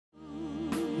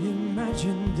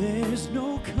Imagine there's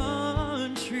no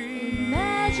countries.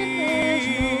 Imagine there's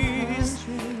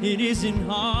no countries. It isn't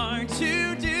hard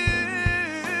to do.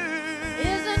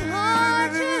 Isn't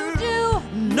hard to do.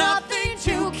 Nothing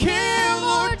to kill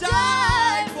or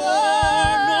die for.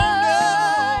 No,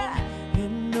 no.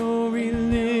 And no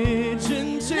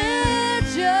religion to.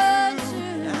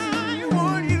 I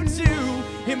want you to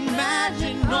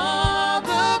imagine all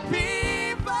the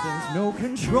people. There's no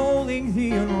controlling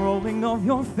the unrolling of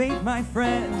your fate, my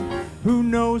friend. Who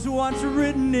knows what's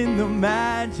written in the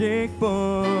magic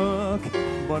book?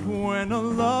 But when a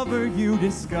lover you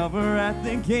discover at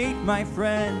the gate, my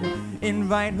friend,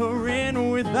 invite her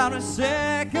in without a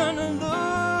second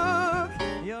look.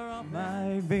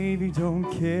 My baby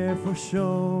don't care for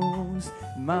shows.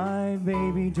 My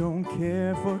baby don't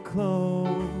care for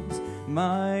clothes.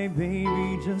 My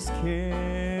baby just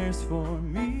cares for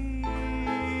me.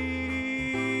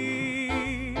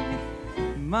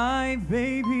 My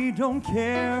baby don't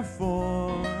care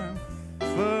for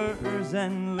furs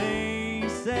and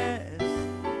laces.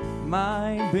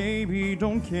 My baby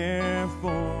don't care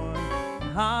for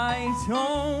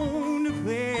high-toned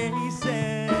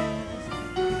places.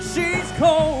 She's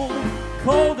cold,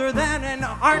 colder than an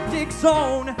Arctic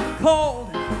zone.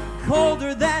 Cold,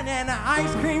 colder than an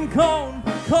ice cream cone.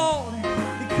 Cold,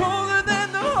 colder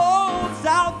than the whole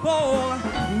South Pole.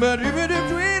 But if it is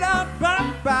sweet out,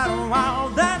 wow,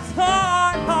 that's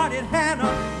hard-hearted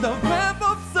Hannah, the web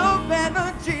of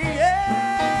Savannah, G.A.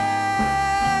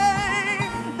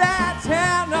 That's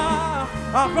Hannah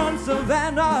from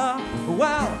Savannah.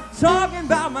 Well, talking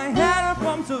about my Hannah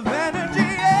from Savannah,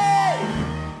 G.A.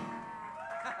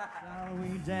 Shall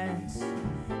we dance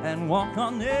and walk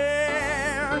on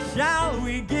air? Shall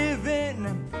we give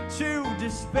in to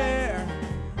despair?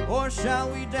 Or shall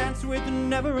we dance with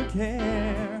never a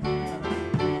care?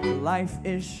 Life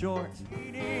is short.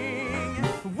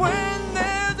 When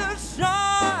there's a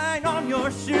shine on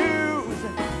your shoes,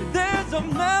 there's a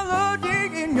melody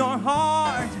in your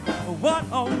heart. What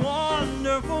a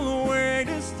wonderful way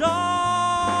to start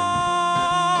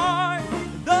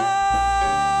the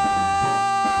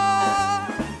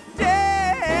day.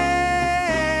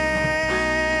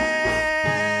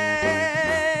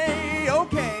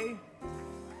 Okay.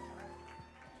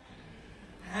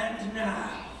 And now,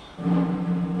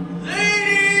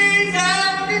 ladies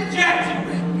and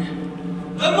gentlemen,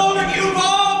 the moment you've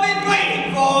all been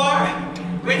waiting for,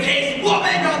 with his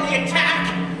woman on the attack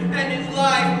and his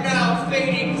life now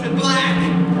fading to black,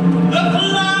 the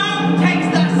clown takes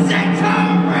the center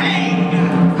ring.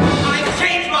 I've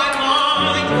changed my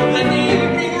mind, let the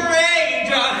evening rage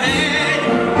ahead.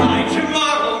 By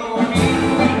tomorrow morning,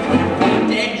 we could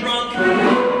be dead drunk,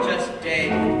 just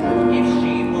dead, if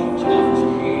she won't talk to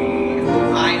me.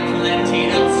 I've plenty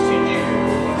else to do.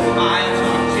 I'll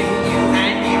talk to you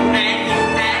and you and you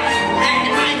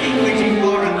and I think what you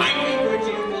are, I think what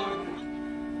you are.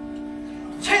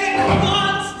 Take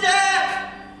one step,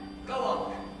 go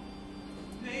on.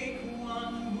 Make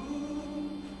one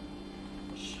move,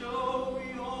 show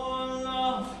your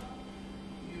love.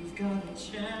 You've got a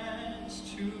chance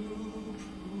to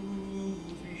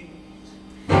prove it.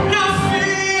 Knock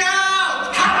me out,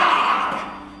 come on,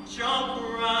 jump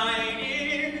right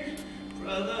in,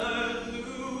 brother,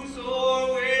 lose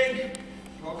or win.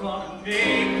 You're gonna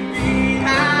make me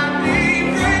happy,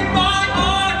 break my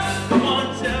heart. Come on,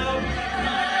 tell me.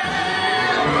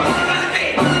 What's it gonna be?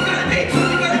 What's it gonna be? What's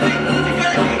it gonna be? What's it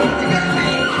gonna be? What's it gonna be?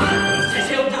 He says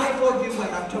he'll die for you,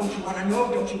 and don't you wanna know?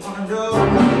 Don't you wanna know?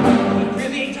 He'd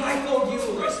really die for you,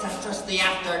 or is that just the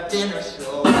after dinner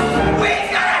show? We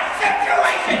got a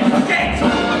situation!